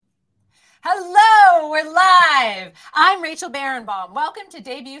Hello, we're live. I'm Rachel Barenbaum. Welcome to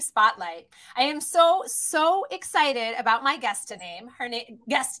Debut Spotlight. I am so excited about my guest today. Her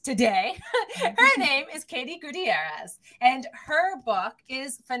name is Katie Gutierrez, and her book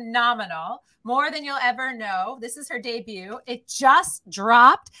is phenomenal. More Than You'll Ever Know. This is her debut. It just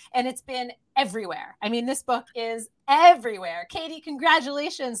dropped, and it's been everywhere. I mean, this book is everywhere. Katie,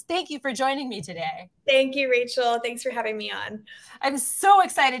 congratulations. Thank you for joining me today. Thank you, Rachel. Thanks for having me on. I'm so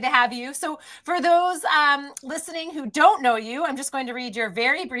excited to have you. So for those listening who don't know you, I'm just going to read your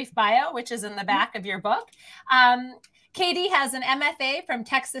very brief bio, which is in the back of your book. Katie has an MFA from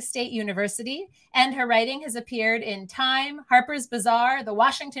Texas State University, and her writing has appeared in Time, Harper's Bazaar, The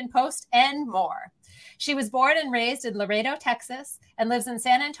Washington Post, and more. She was born and raised in Laredo, Texas, and lives in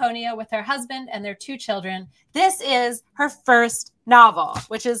San Antonio with her husband and their 2 children. This is her first novel,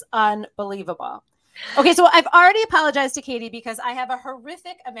 which is unbelievable. Okay, so I've already apologized to Katie because I have a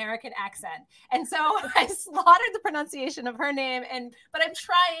horrific American accent. And so I slaughtered the pronunciation of her name, but I'm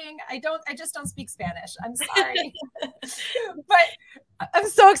trying. I just don't speak Spanish. I'm sorry. But I'm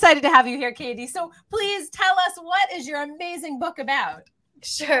so excited to have you here, Katie. So please tell us, what is your amazing book about?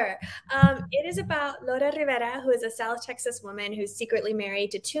 Sure. It is about Laura Rivera, who is a South Texas woman who's secretly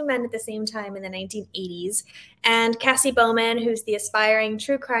married to 2 men at the same time in the 1980s, and Cassie Bowman, who's the aspiring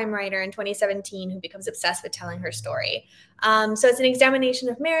true crime writer in 2017 who becomes obsessed with telling her story. So it's an examination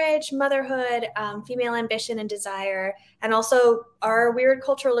of marriage, motherhood, female ambition and desire, and also our weird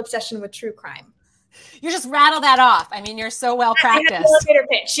cultural obsession with true crime. You just rattle that off. I mean, you're so well practiced. Elevator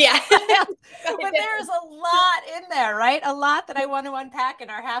pitch, yeah. But there's a lot in there, right? A lot that I want to unpack in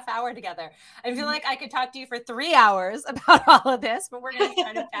our half hour together. I feel like I could talk to you for 3 hours about all of this, but we're going to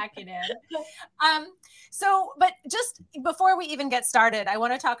try to pack it in. But just before we even get started, I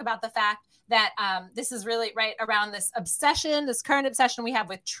want to talk about the fact that this is really right around this current obsession we have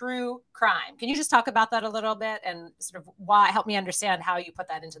with true crime. Can you just talk about that a little bit and sort of help me understand how you put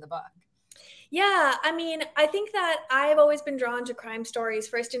that into the book? Yeah, I mean, I think that I've always been drawn to crime stories,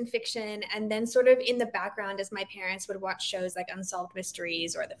 first in fiction, and then sort of in the background as my parents would watch shows like Unsolved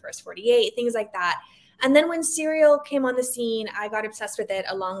Mysteries or The First 48, things like that. And then when Serial came on the scene, I got obsessed with it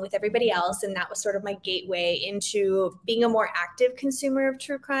along with everybody else. And that was sort of my gateway into being a more active consumer of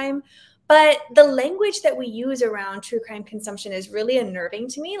true crime. But the language that we use around true crime consumption is really unnerving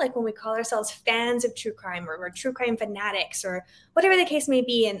to me. Like when we call ourselves fans of true crime or true crime fanatics or whatever the case may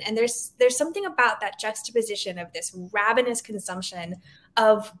be. And there's something about that juxtaposition of this ravenous consumption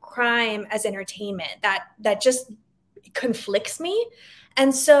of crime as entertainment that just conflicts me.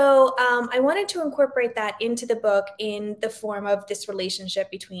 And so I wanted to incorporate that into the book in the form of this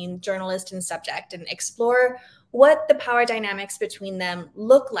relationship between journalist and subject and explore what the power dynamics between them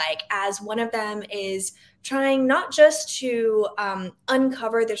look like as one of them is trying not just to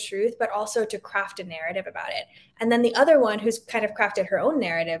uncover the truth, but also to craft a narrative about it. And then the other one who's kind of crafted her own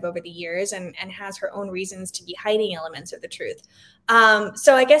narrative over the years and has her own reasons to be hiding elements of the truth.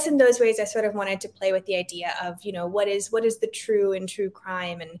 So I guess in those ways, I sort of wanted to play with the idea of, what is the true in true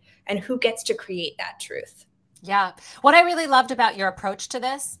crime and who gets to create that truth. Yeah. What I really loved about your approach to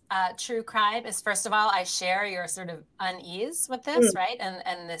this true crime is, first of all, I share your sort of unease with this, right?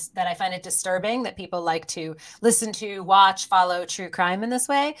 And this, that I find it disturbing that people like to listen to, watch, follow true crime in this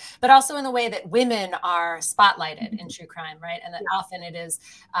way, but also in the way that women are spotlighted in true crime, right? And that often it is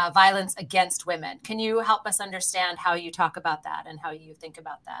violence against women. Can you help us understand how you talk about that and how you think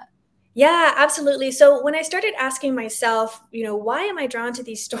about that? Yeah, absolutely. So when I started asking myself, why am I drawn to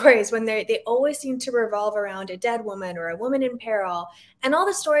these stories when they always seem to revolve around a dead woman or a woman in peril? And all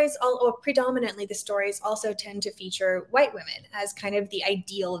the stories, or predominantly the stories, also tend to feature white women as kind of the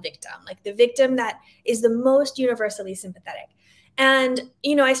ideal victim, like the victim that is the most universally sympathetic. And,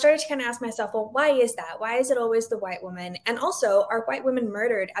 I started to kind of ask myself, well, why is that? Why is it always the white woman? And also, are white women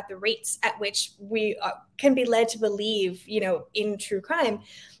murdered at the rates at which we can be led to believe, in true crime?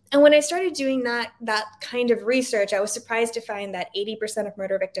 And when I started doing that kind of research, I was surprised to find that 80% of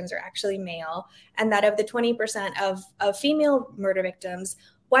murder victims are actually male, and that of the 20% of female murder victims,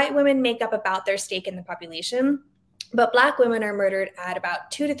 white women make up about their stake in the population. But Black women are murdered at about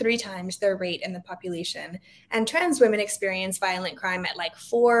 2 to 3 times their rate in the population. And trans women experience violent crime at like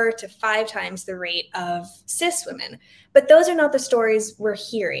 4 to 5 times the rate of cis women. But those are not the stories we're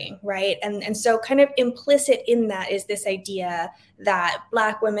hearing, right? And so kind of implicit in that is this idea that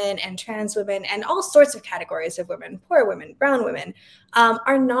Black women and trans women and all sorts of categories of women, poor women, brown women,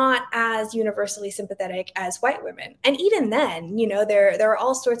 are not as universally sympathetic as white women. And even then, there are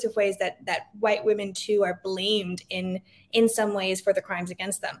all sorts of ways that white women too are blamed in some ways for the crimes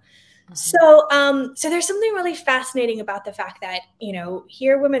against them. So there's something really fascinating about the fact that,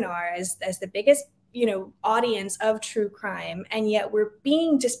 here women are as the biggest, audience of true crime, and yet we're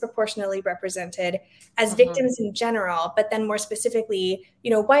being disproportionately represented as victims in general, but then more specifically,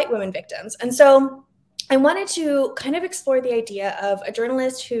 white women victims. And so I wanted to kind of explore the idea of a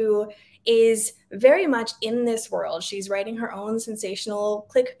journalist who is very much in this world. She's writing her own sensational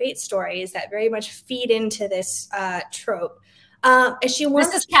clickbait stories that very much feed into this trope. And she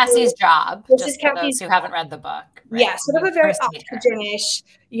wants this is Cassie's job. This is Cassie's who haven't read the book. Right? Yeah, sort of a very oxygenish,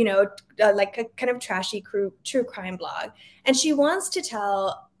 like a kind of trashy true crime blog. And she wants to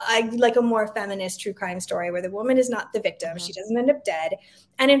tell like a more feminist true crime story where the woman is not the victim. She doesn't end up dead.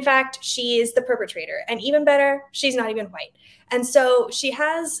 And in fact, she is the perpetrator. And even better, she's not even white. And so she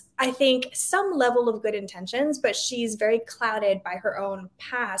has, I think, some level of good intentions, but she's very clouded by her own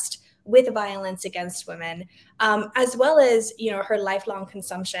past with violence against women, as well as, her lifelong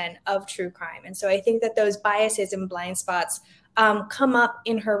consumption of true crime. And so I think that those biases and blind spots come up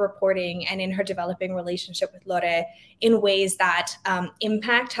in her reporting and in her developing relationship with Lore in ways that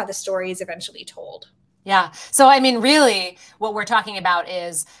impact how the story is eventually told. Yeah. So, I mean, really what we're talking about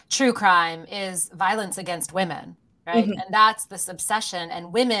is true crime is violence against women, right? And that's this obsession,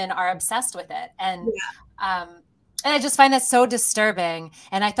 and women are obsessed with it. And, and I just find that so disturbing.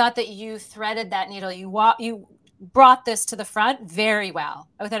 And I thought that you threaded that needle. You brought this to the front very well.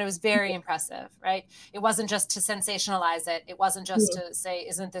 I thought it was very impressive, right? It wasn't just to sensationalize it. It wasn't just to say,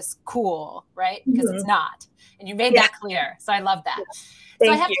 isn't this cool, right? Because it's not. And you made that clear. So I love that.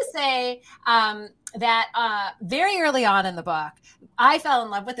 So I have to say that very early on in the book, I fell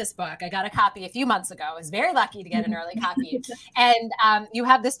in love with this book. I got a copy a few months ago. I was very lucky to get an early copy. And you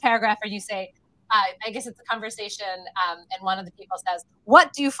have this paragraph where you say, I guess it's a conversation, and one of the people says,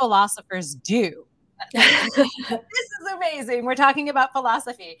 "What do philosophers do?" This is amazing. We're talking about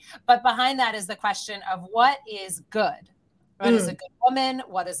philosophy, but behind that is the question of what is good? What is a good woman?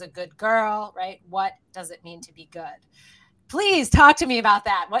 What is a good girl, right? What does it mean to be good? Please talk to me about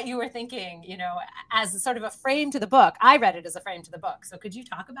that, what you were thinking, as sort of a frame to the book. I read it as a frame to the book. So could you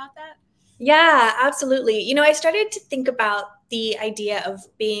talk about that? Yeah, absolutely. I started to think about the idea of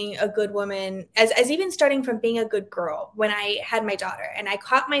being a good woman as even starting from being a good girl when I had my daughter. And I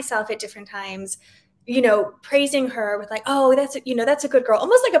caught myself at different times, praising her with like, oh, that's a good girl,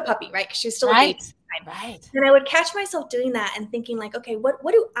 almost like a puppy, right? Because she was still a baby. Right. And I would catch myself doing that and thinking like, okay, what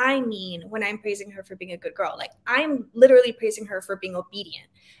do I mean when I'm praising her for being a good girl? Like I'm literally praising her for being obedient.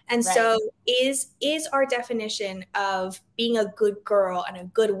 And so is our definition of being a good girl and a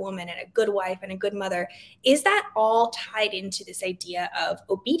good woman and a good wife and a good mother, is that all tied into this idea of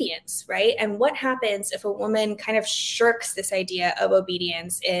obedience, right? And what happens if a woman kind of shirks this idea of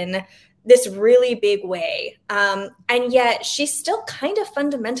obedience in this really big way. And yet she still kind of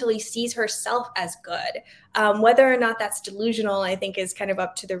fundamentally sees herself as good. Whether or not that's delusional, I think is kind of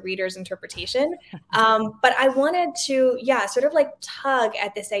up to the reader's interpretation. But I wanted to, sort of like tug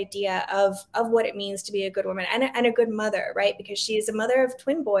at this idea of what it means to be a good woman and a good mother, right? Because she is a mother of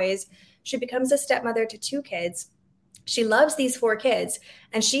twin boys. She becomes a stepmother to 2 kids. She loves these 4 kids,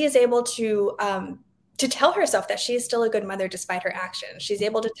 and she is able to tell herself that she is still a good mother despite her actions. She's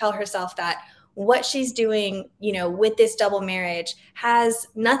able to tell herself that what she's doing, with this double marriage has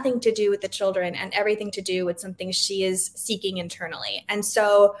nothing to do with the children and everything to do with something she is seeking internally. And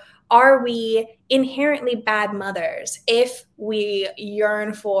so are we inherently bad mothers if we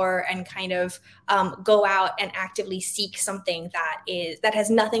yearn for and kind of go out and actively seek something that has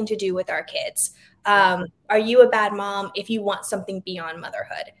nothing to do with our kids? Are you a bad mom if you want something beyond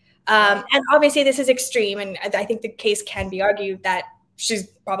motherhood? And obviously this is extreme, and I think the case can be argued that she's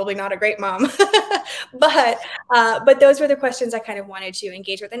probably not a great mom. But those were the questions I kind of wanted to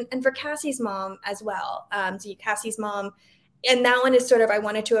engage with. And for Cassie's mom as well. So Cassie's mom, and that one is sort of, I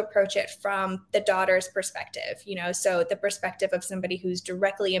wanted to approach it from the daughter's perspective, so the perspective of somebody who's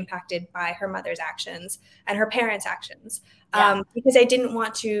directly impacted by her mother's actions and her parents' actions. Because I didn't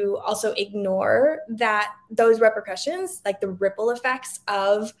want to also ignore those repercussions, like the ripple effects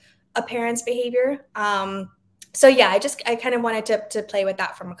of a parent's behavior. So I kind of wanted to play with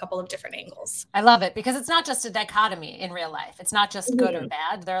that from a couple of different angles. I love it because it's not just a dichotomy in real life. It's not just good or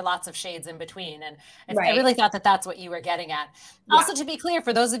bad. There are lots of shades in between. And I really thought that that's what you were getting at. Yeah. Also, to be clear,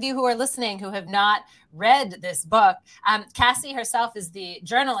 for those of you who are listening who have not read this book. Cassie herself is the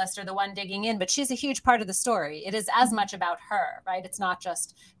journalist or the one digging in, but she's a huge part of the story. It is as much about her, right? It's not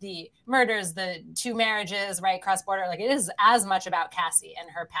just the murders, the 2 marriages, right, cross-border. Like, it is as much about Cassie and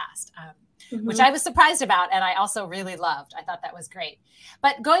her past. Which I was surprised about, and I also really loved. I thought that was great.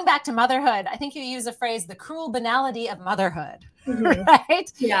 But going back to motherhood, I think you use a phrase, the cruel banality of motherhood,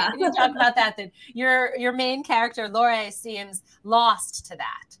 right? Yeah. And you talk about that your main character, Lore, seems lost to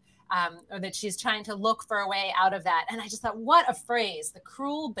that, or that she's trying to look for a way out of that. And I just thought, what a phrase, the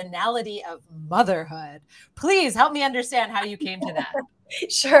cruel banality of motherhood. Please help me understand how you came to that.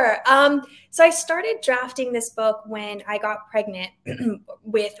 Sure. So I started drafting this book when I got pregnant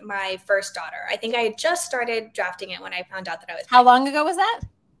with my first daughter. I think I had just started drafting it when I found out that I was pregnant. How long ago was that?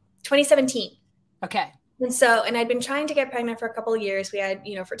 2017. Okay. And I'd been trying to get pregnant for a couple of years. We had,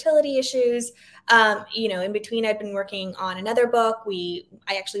 fertility issues. In between, I'd been working on another book.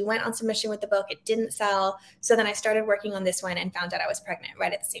 I actually went on submission with the book. It didn't sell. So then I started working on this one and found out I was pregnant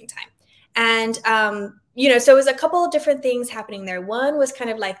right at the same time. And, so it was a couple of different things happening there. One was kind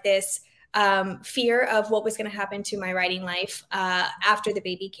of like this fear of what was going to happen to my writing life after the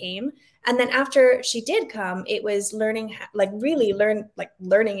baby came. And then after she did come, it was learning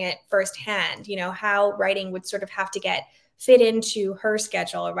it firsthand, how writing would sort of have to fit into her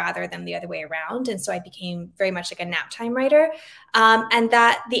schedule rather than the other way around. And so I became very much like a nap time writer. And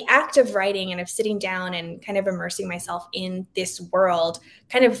that the act of writing and of sitting down and kind of immersing myself in this world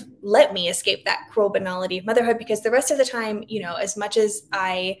kind of let me escape that cruel banality of motherhood, because the rest of the time, as much as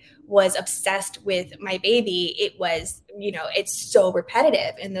I was obsessed with my baby, it was, it's so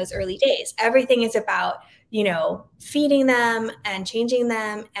repetitive in those early days. Everything is about, feeding them and changing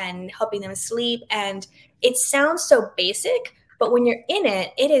them and helping them sleep. And it sounds so basic, but when you're in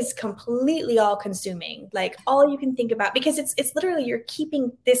it, it is completely all consuming. Like, all you can think about, because it's literally, you're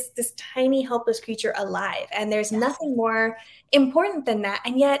keeping this tiny helpless creature alive. And there's nothing more important than that.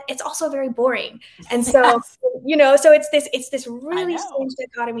 And yet it's also very boring. And so, so it's this really strange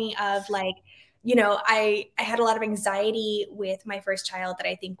dichotomy of like, I had a lot of anxiety with my first child that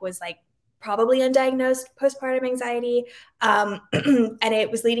I think was like probably undiagnosed postpartum anxiety. And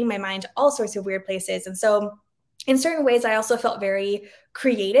it was leading my mind to all sorts of weird places. And so in certain ways, I also felt very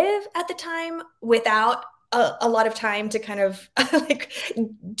creative at the time without a lot of time to kind of like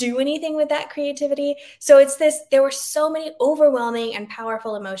do anything with that creativity. So there were so many overwhelming and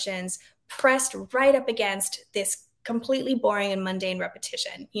powerful emotions pressed right up against this completely boring and mundane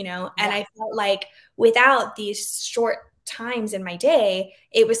repetition, and I felt like without these short times in my day,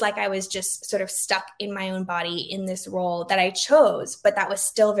 it was like I was just sort of stuck in my own body in this role that I chose, but that was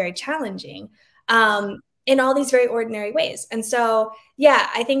still very challenging in all these very ordinary ways. And so,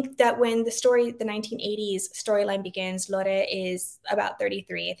 I think that when the 1980s storyline begins, Lore is about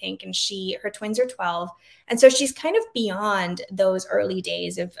 33, I think, and her twins are 12. And so she's kind of beyond those early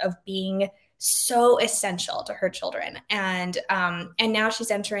days of being so essential to her children. And now she's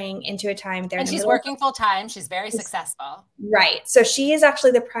entering into a time there. And she's working full time. She's very successful. Right. So she is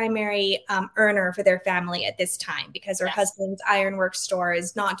actually the primary earner for their family at this time, because her husband's ironworks store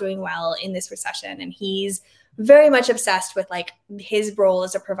is not doing well in this recession. And he's very much obsessed with like his role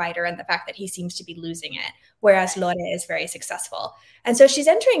as a provider and the fact that he seems to be losing it, whereas Lore is very successful. And so she's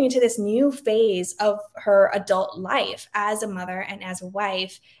entering into this new phase of her adult life as a mother and as a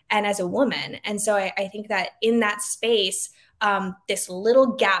wife and as a woman. And so I think that in that space, this little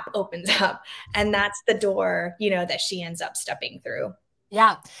gap opens up, and that's the door, that she ends up stepping through.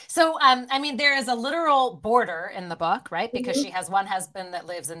 Yeah. So, there is a literal border in the book, right? Because she has one husband that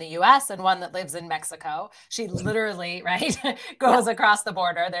lives in the US and one that lives in Mexico. She literally, right, goes across the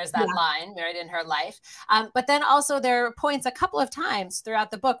border. There's that line right in her life. But then also there are points a couple of times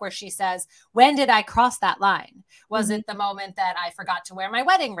throughout the book where she says, when did I cross that line? Was it the moment that I forgot to wear my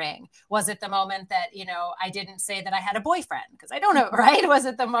wedding ring? Was it the moment that, I didn't say that I had a boyfriend? Because I don't know, right? Was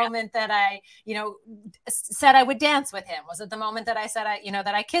it the moment that I, said I would dance with him? Was it the moment that I said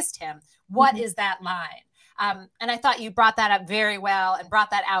that I kissed him? What is that line? And I thought you brought that up very well and brought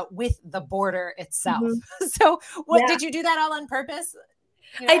that out with the border itself. So did you do that all on purpose?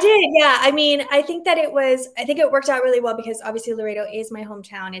 I did. Yeah. I think it worked out really well, because obviously Laredo is my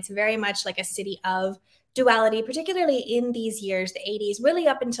hometown. It's very much like a city of duality, particularly in these years, the 80s, really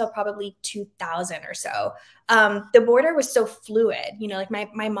up until probably 2000 or so. The border was so fluid, like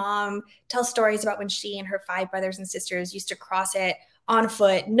my mom tells stories about when she and her 5 brothers and sisters used to cross it on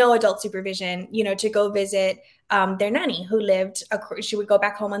foot, no adult supervision, to go visit their nanny who lived, she would go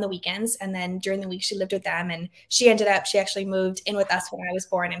back home on the weekends. And then during the week she lived with them. And she actually moved in with us when I was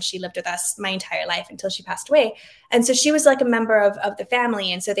born, and she lived with us my entire life until she passed away. And so she was like a member of the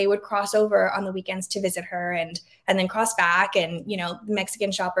family. And so they would cross over on the weekends to visit her and then cross back. And, you know,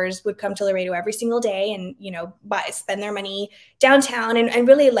 Mexican shoppers would come to Laredo every single day and, you know, spend their money downtown, and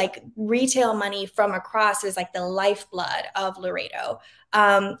really like retail money from across is like the lifeblood of Laredo.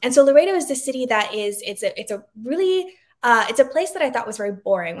 And so Laredo is the city that it's a really, it's a place that I thought was very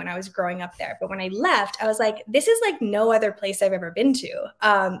boring when I was growing up there. But when I left, I was like, this is like no other place I've ever been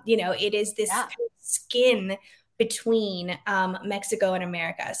to. You know, it is this kind of skin between Mexico and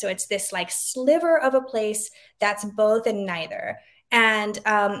America. So it's this like sliver of a place that's both and neither. And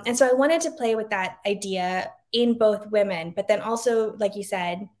so I wanted to play with that idea in both women, but then also, like you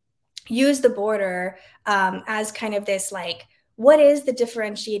said, use the border as kind of this like, what is the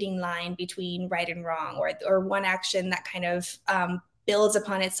differentiating line between right and wrong, or one action that kind of builds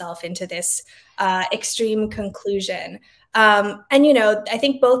upon itself into this extreme conclusion. And, you know, I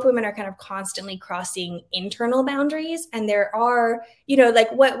think both women are kind of constantly crossing internal boundaries. And there are, you know,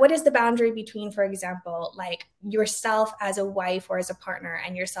 like what is the boundary between, for example, like yourself as a wife or as a partner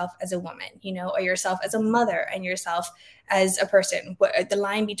and yourself as a woman, you know, or yourself as a mother and yourself as a person, the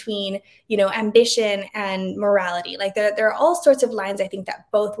line between, you know, ambition and morality. Like there are all sorts of lines, I think,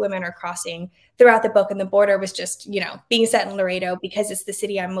 that both women are crossing throughout the book. And the border was just, you know, being set in Laredo because it's the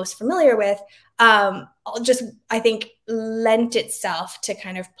city I'm most familiar with, just, I think, lent itself to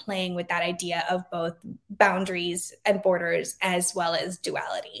kind of playing with that idea of both boundaries and borders as well as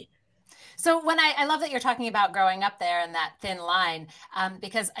duality. So when I love that you're talking about growing up there and that thin line,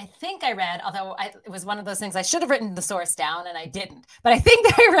 because I think I read, although it was one of those things I should have written the source down and I didn't, but I think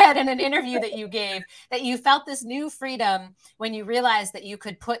I read in an interview that you gave that you felt this new freedom when you realized that you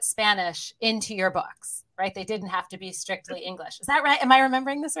could put Spanish into your books, right? They didn't have to be strictly English. Is that right? Am I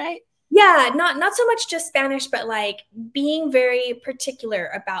remembering this right? Yeah, not so much just Spanish, but like being very particular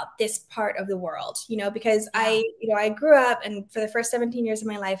about this part of the world, you know, because I grew up, and for the first 17 years of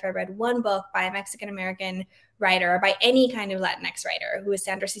my life, I read one book by a Mexican-American writer, or by any kind of Latinx writer, who was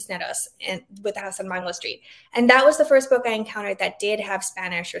Sandra Cisneros with the House on Mango Street. And that was the first book I encountered that did have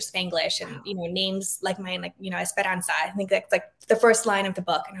Spanish or Spanglish and, you know, names like mine, like, you know, Esperanza. I think that's like the first line of the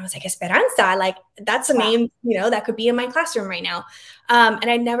book. And I was like, Esperanza, like that's a name, you know, that could be in my classroom right now. And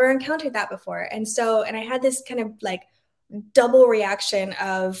I never encountered that before. And I had this kind of like double reaction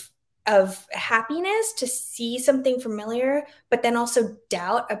of happiness to see something familiar, but then also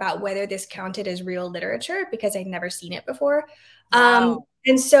doubt about whether this counted as real literature because I'd never seen it before. Wow.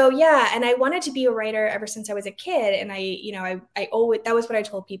 And I wanted to be a writer ever since I was a kid. And I always, that was what I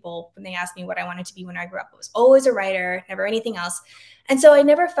told people when they asked me what I wanted to be when I grew up. I was always a writer, never anything else. And so I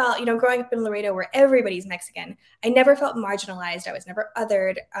never felt, you know, growing up in Laredo where everybody's Mexican, I never felt marginalized. I was never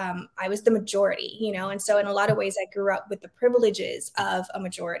othered. I was the majority, you know? And so in a lot of ways, I grew up with the privileges of a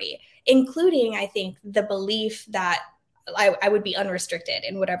majority, including, I think, the belief that I would be unrestricted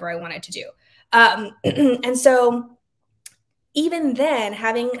in whatever I wanted to do. And so even then,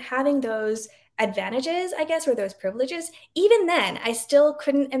 having those advantages, I guess, or those privileges, even then, I still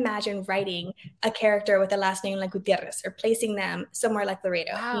couldn't imagine writing a character with a last name like Gutierrez or placing them somewhere like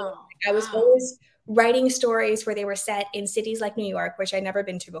Laredo. Wow. You know, I was always writing stories where they were set in cities like New York, which I'd never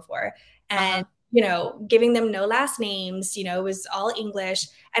been to before. And, you know, giving them no last names, you know, it was all English.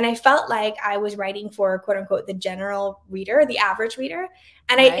 And I felt like I was writing for, quote unquote, the general reader, the average reader.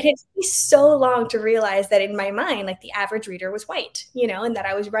 And it took me so long to realize that in my mind, like the average reader was white, you know, and that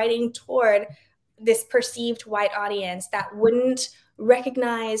I was writing toward this perceived white audience that wouldn't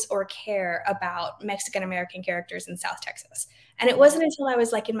recognize or care about Mexican-American characters in South Texas. And it wasn't until I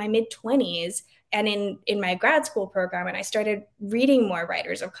was like in my mid-20s and in my grad school program, and I started reading more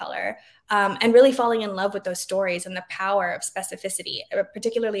writers of color and really falling in love with those stories and the power of specificity,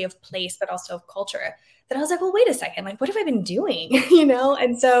 particularly of place, but also of culture, that I was like, well, wait a second, like, what have I been doing? You know?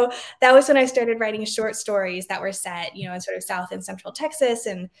 And so that was when I started writing short stories that were set, you know, in sort of South and Central Texas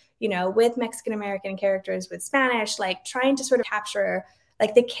and, you know, with Mexican-American characters with Spanish, like trying to sort of capture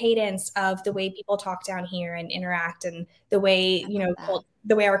like the cadence of the way people talk down here and interact and the way, you know,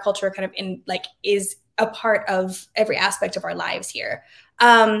 the way our culture kind of is a part of every aspect of our lives here.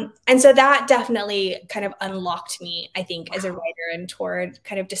 And so that definitely kind of unlocked me, I think, as a writer and toward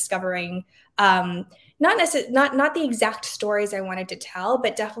kind of discovering, not the exact stories I wanted to tell,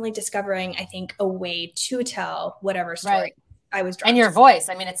 but definitely discovering, I think, a way to tell whatever story I was drawn and your to. voice.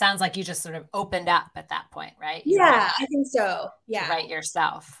 I mean, it sounds like you just sort of opened up at that point, right? I think so. Yeah. To write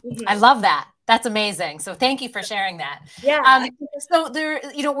yourself. I love that. That's amazing. So thank you for sharing that. Yeah. So there,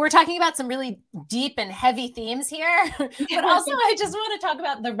 we're talking about some really deep and heavy themes here, but also I just want to talk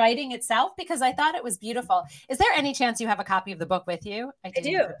about the writing itself because I thought it was beautiful. Is there any chance you have a copy of the book with you? I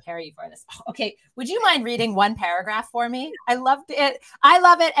didn't do. prepare you for this. Oh, okay. Would you mind reading one paragraph for me? I loved it. I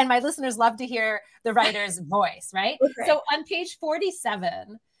love it. And my listeners love to hear the writer's voice, right? Okay. So on page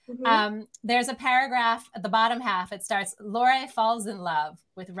 47, there's a paragraph at the bottom half. It starts, Lore falls in love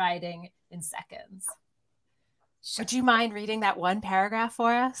with writing in seconds. Would you mind reading that one paragraph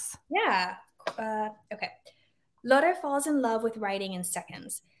for us? Yeah. Okay. Lore falls in love with writing in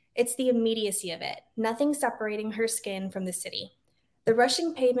seconds. It's the immediacy of it, nothing separating her skin from the city. The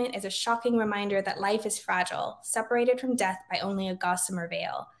rushing pavement is a shocking reminder that life is fragile, separated from death by only a gossamer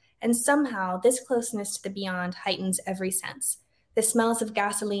veil. And somehow, this closeness to the beyond heightens every sense. The smells of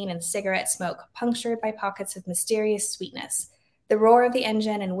gasoline and cigarette smoke punctured by pockets of mysterious sweetness. The roar of the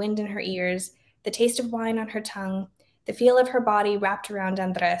engine and wind in her ears, the taste of wine on her tongue, the feel of her body wrapped around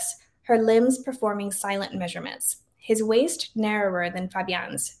Andres, her limbs performing silent measurements. His waist narrower than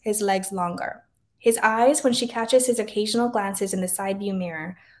Fabian's, his legs longer. His eyes, when she catches his occasional glances in the side view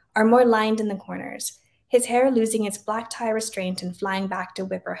mirror, are more lined in the corners, his hair losing its black tie restraint and flying back to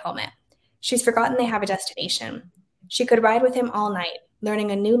whip her helmet. She's forgotten they have a destination. She could ride with him all night,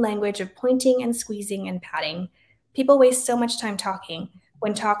 learning a new language of pointing and squeezing and patting. People waste so much time talking,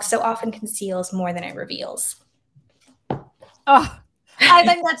 when talk so often conceals more than it reveals. Oh, I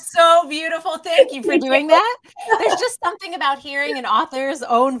think that's so beautiful. Thank you for doing that. There's just something about hearing an author's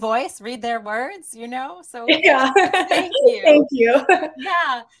own voice read their words, so yeah. Thank you. Thank you.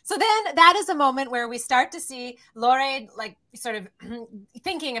 Yeah. So then that is a moment where we start to see Lore like sort of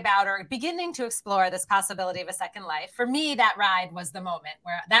thinking about or beginning to explore this possibility of a second life. For me, that ride was the moment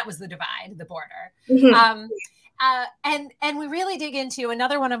where that was the divide, the border. Mm-hmm. And we really dig into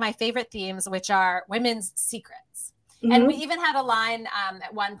another one of my favorite themes, which are women's secrets. Mm-hmm. And we even had a line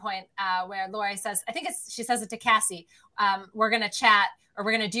at one point where Lore says, she says it to Cassie, we're going to chat or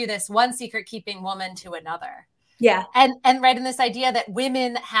we're going to do this one secret keeping woman to another. Yeah. And right in this idea that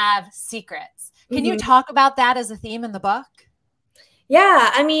women have secrets. Can you talk about that as a theme in the book?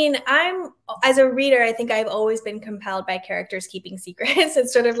 Yeah, I mean, as a reader, I think I've always been compelled by characters keeping secrets.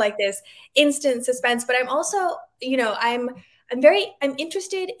 It's sort of like this instant suspense, but I'm also, I'm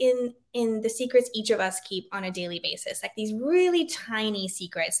interested in the secrets each of us keep on a daily basis, like these really tiny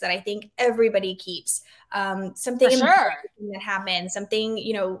secrets that I think everybody keeps. Something that happens, something,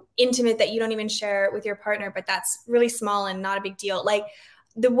 intimate that you don't even share with your partner, but that's really small and not a big deal. Like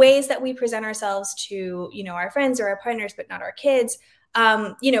the ways that we present ourselves to, our friends or our partners, but not our kids.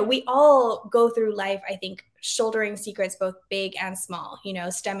 We all go through life, I think, shouldering secrets, both big and small,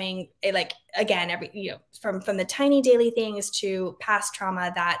 stemming from the tiny daily things to past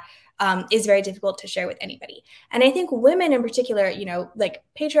trauma that is very difficult to share with anybody. And I think women in particular,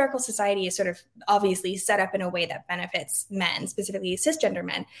 patriarchal society is sort of obviously set up in a way that benefits men, specifically cisgender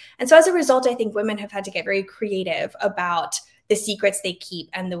men. And so as a result, I think women have had to get very creative about the secrets they keep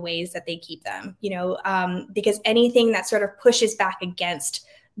and the ways that they keep them, because anything that sort of pushes back against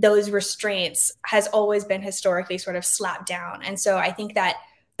those restraints has always been historically sort of slapped down. And so I think that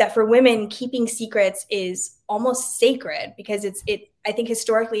for women, keeping secrets is almost sacred because I think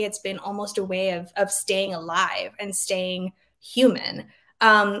historically it's been almost a way of staying alive and staying human.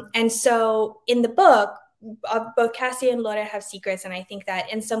 And so in the book, both Cassie and Lore have secrets. And I think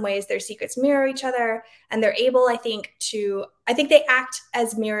that in some ways their secrets mirror each other and they're able, I think they act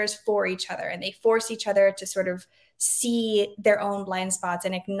as mirrors for each other and they force each other to sort of see their own blind spots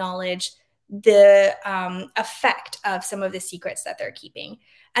and acknowledge the effect of some of the secrets that they're keeping.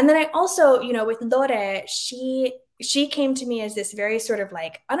 And then I also, with Lore, she came to me as this very sort of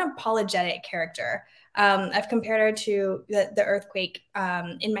like unapologetic character. I've compared her to the earthquake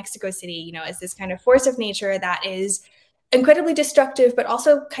in Mexico City, as this kind of force of nature that is incredibly destructive, but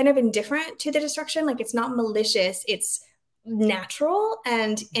also kind of indifferent to the destruction. Like it's not malicious, it's natural.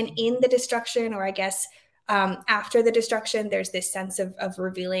 And in the destruction, or I guess after the destruction, there's this sense of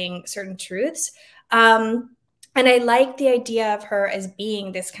revealing certain truths. And I like the idea of her as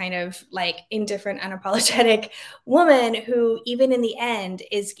being this kind of like indifferent, unapologetic woman who, even in the end,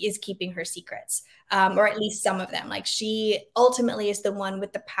 is keeping her secrets, or at least some of them. Like she ultimately is the one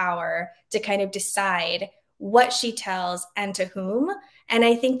with the power to kind of decide what she tells and to whom. And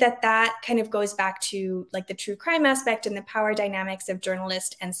I think that kind of goes back to like the true crime aspect and the power dynamics of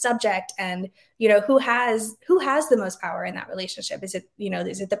journalist and subject, and who has the most power in that relationship. Is it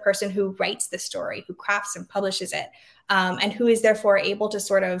the person who writes the story, who crafts and publishes it, and who is therefore able to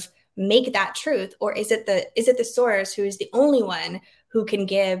sort of make that truth, or is it the source who is the only one who can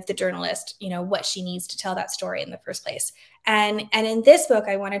give the journalist, you know, what she needs to tell that story in the first place. And in this book,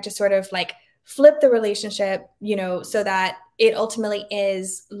 I wanted to sort of like flip the relationship, you know, so that it ultimately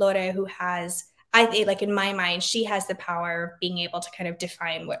is Lore who has, I think, like in my mind, she has the power of being able to kind of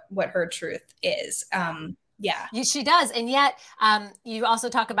define what her truth is. Yeah. She does. And yet you also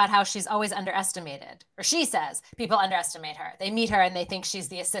talk about how she's always underestimated, or she says people underestimate her. They meet her and they think she's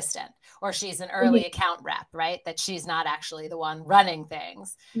the assistant, or she's an early account rep, right? That she's not actually the one running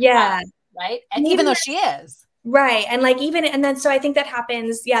things. Yeah. Right. And even though she is. Right. And like, even, and then, so I think that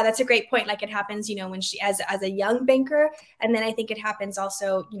happens. Yeah, that's a great point. Like it happens, you know, when she, as a young banker. And then I think it happens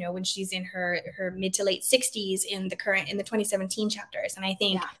also, you know, when she's in her mid to late 60s in the 2017 chapters. And I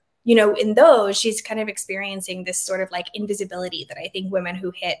think, you know, in those, she's kind of experiencing this sort of like invisibility that I think women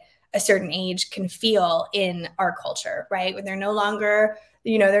who hit a certain age can feel in our culture, right? When they're no longer,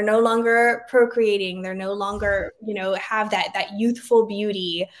 you know, they're no longer procreating, they're no longer, you know, have that youthful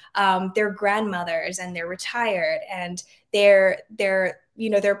beauty. They're grandmothers and they're retired, and their you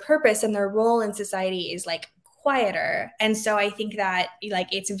know, their purpose and their role in society is like quieter. And so I think that like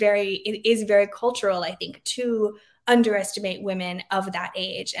it is very cultural, I think, to underestimate women of that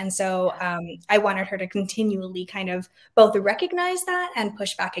age. And so I wanted her to continually kind of both recognize that and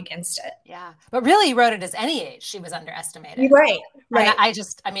push back against it. Yeah. But really, you wrote it as any age she was underestimated. Right.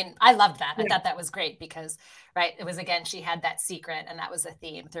 And I loved that. I thought that was great because, right, it was, again, she had that secret, and that was a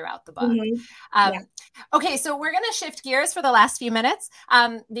theme throughout the book. Okay, so we're going to shift gears for the last few minutes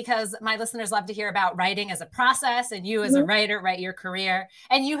because my listeners love to hear about writing as a process, and you as a writer, right, your career.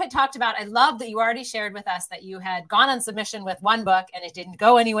 And you had talked about, I love that you already shared with us that you had gone on submission with one book and it didn't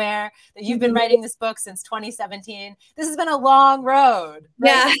go anywhere, that you've been writing this book since 2017. This has been a long road.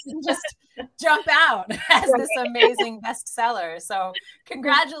 Right? Yeah. Just jump out as this amazing bestseller. So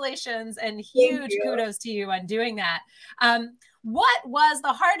congratulations and huge kudos to you on doing that. What was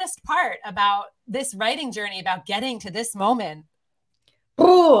the hardest part about this writing journey, about getting to this moment?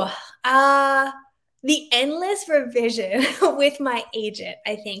 The endless revision with my agent,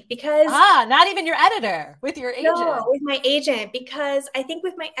 I think, because not even your editor, with your agent. No, with my agent, because I think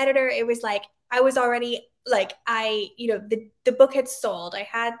with my editor, it was like I was already like you know, the book had sold. I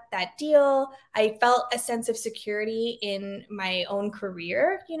had that deal. I felt a sense of security in my own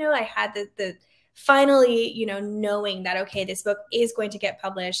career. You know, I had the finally, you know, knowing that, okay, this book is going to get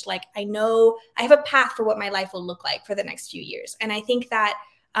published. Like I know I have a path for what my life will look like for the next few years. And I think that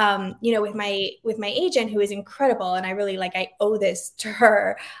you know, with my agent, who is incredible, and I really I owe this to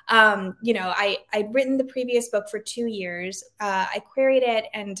her. You know, I'd written the previous book for 2 years. I queried it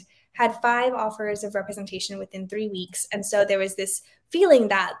and had 5 offers of representation within 3 weeks. And so there was this feeling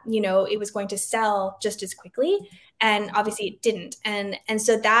that, you know, it was going to sell just as quickly. And obviously it didn't. And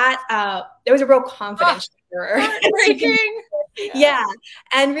so that there was a real confidence. Heartbreaking. Yeah.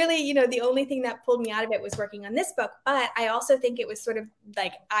 And really, you know, the only thing that pulled me out of it was working on this book. But I also think it was sort of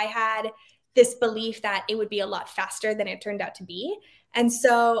like I had this belief that it would be a lot faster than it turned out to be. And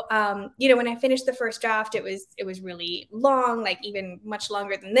so, you know, when I finished the first draft, it was really long, like even much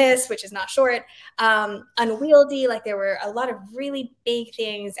longer than this, which is not short, unwieldy. Like there were a lot of really big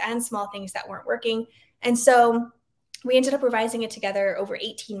things and small things that weren't working. And so we ended up revising it together over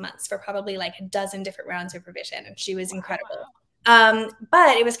 18 months for probably like a dozen different rounds of revision. And she was incredible.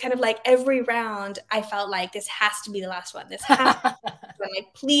 But it was kind of like every round I felt like this has to be the last one. This has to be the last one.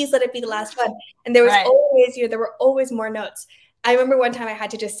 Like, please let it be the last one. And there was always, you know, there were always more notes. I remember one time I had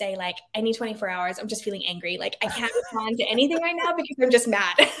to just say, like, I need 24 hours. I'm just feeling angry. Like, I can't respond to anything right now because I'm just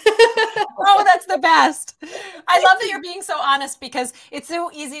mad. Oh, that's the best. I love that you're being so honest, because it's so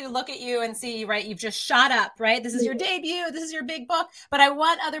easy to look at you and see, right, you've just shot up, right? This is your debut. This is your big book. But I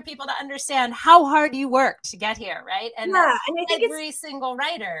want other people to understand how hard you worked to get here, right? And, and I think every single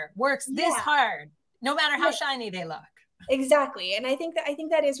writer works this hard, no matter how shiny they look. Exactly. And I think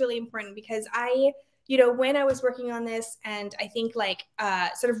that is really important, because you know, when I was working on this, and I think like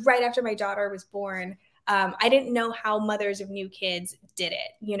sort of right after my daughter was born, I didn't know how mothers of new kids did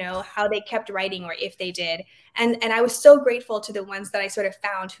it, you know, how they kept writing, or if they did. And I was so grateful to the ones that I sort of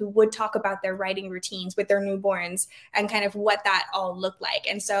found who would talk about their writing routines with their newborns and kind of what that all looked like.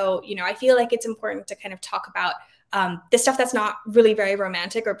 And so, you know, I feel like it's important to kind of talk about the stuff that's not really very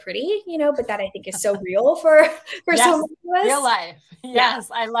romantic or pretty, you know, but that I think is so real for so many of us. Real life. Yes,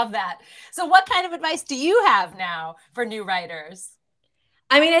 I love that. So what kind of advice do you have now for new writers?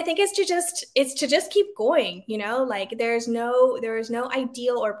 I mean, I think it's to just keep going, you know, like there is no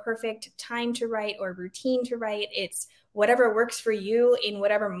ideal or perfect time to write or routine to write. It's whatever works for you in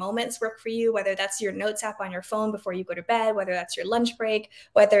whatever moments work for you, whether that's your notes app on your phone before you go to bed, whether that's your lunch break,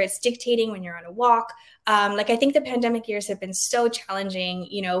 whether it's dictating when you're on a walk. Like I think the pandemic years have been so challenging,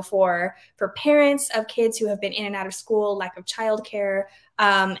 you know, for parents of kids who have been in and out of school, lack of childcare,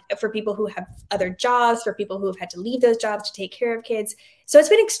 for people who have other jobs, for people who have had to leave those jobs to take care of kids. So it's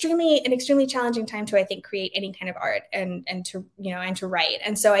been an extremely challenging time to, I think, create any kind of art and to, you know, and to write.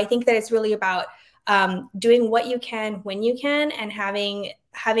 And so I think that it's really about doing what you can when you can, and having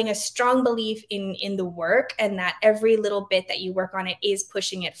a strong belief in the work, and that every little bit that you work on it is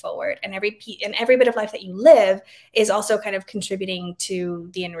pushing it forward, and every bit of life that you live is also kind of contributing to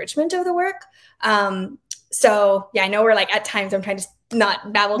the enrichment of the work. So yeah, I know we're like at times I'm trying to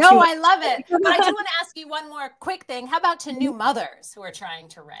not babble too much. I love it. But I do want to ask you one more quick thing. How about to new mothers who are trying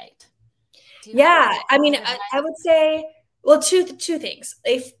to write? Yeah, I mean, I would say, well, two things.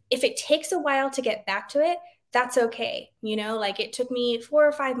 If it takes a while to get back to it, that's okay. You know, like it took me 4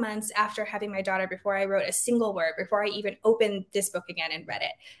 or 5 months after having my daughter before I wrote a single word, before I even opened this book again and read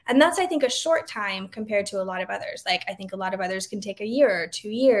it. And that's, I think, a short time compared to a lot of others. Like I think a lot of others can take a year or 2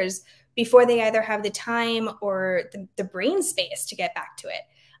 years before they either have the time or the brain space to get back to it.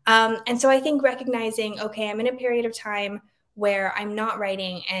 And so I think recognizing, okay, I'm in a period of time where I'm not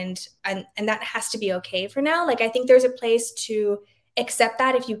writing, and that has to be okay for now. Like I think there's a place to accept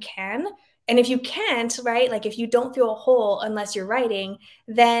that if you can. And if you can't, right, like if you don't feel whole unless you're writing,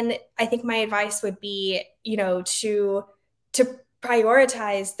 then I think my advice would be, you know, to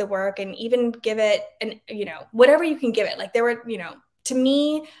prioritize the work and even give it you know, whatever you can give it. Like there were, you know, to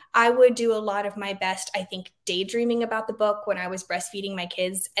me, I would do a lot of my best, I think, daydreaming about the book when I was breastfeeding my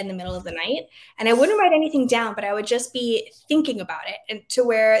kids in the middle of the night. And I wouldn't write anything down, but I would just be thinking about it. And to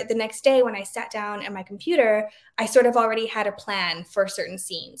where the next day when I sat down at my computer, I sort of already had a plan for certain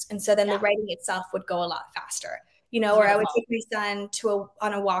scenes. And so then the writing itself would go a lot faster. You know, or I would take my son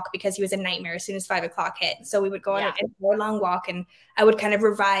on a walk because he was a nightmare as soon as 5 o'clock hit. So we would go on a long walk, and I would kind of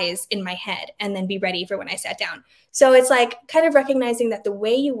revise in my head and then be ready for when I sat down. So it's like kind of recognizing that the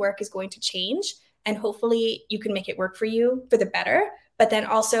way you work is going to change, and hopefully you can make it work for you for the better, but then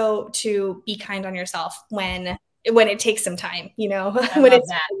also to be kind on yourself when it takes some time, you know, when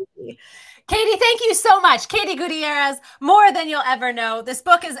it's easy. Katie, thank you so much. Katie Gutierrez, More Than You'll Ever Know. This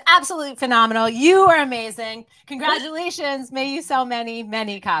book is absolutely phenomenal. You are amazing. Congratulations. May you sell many,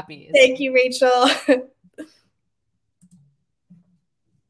 many copies. Thank you, Rachel.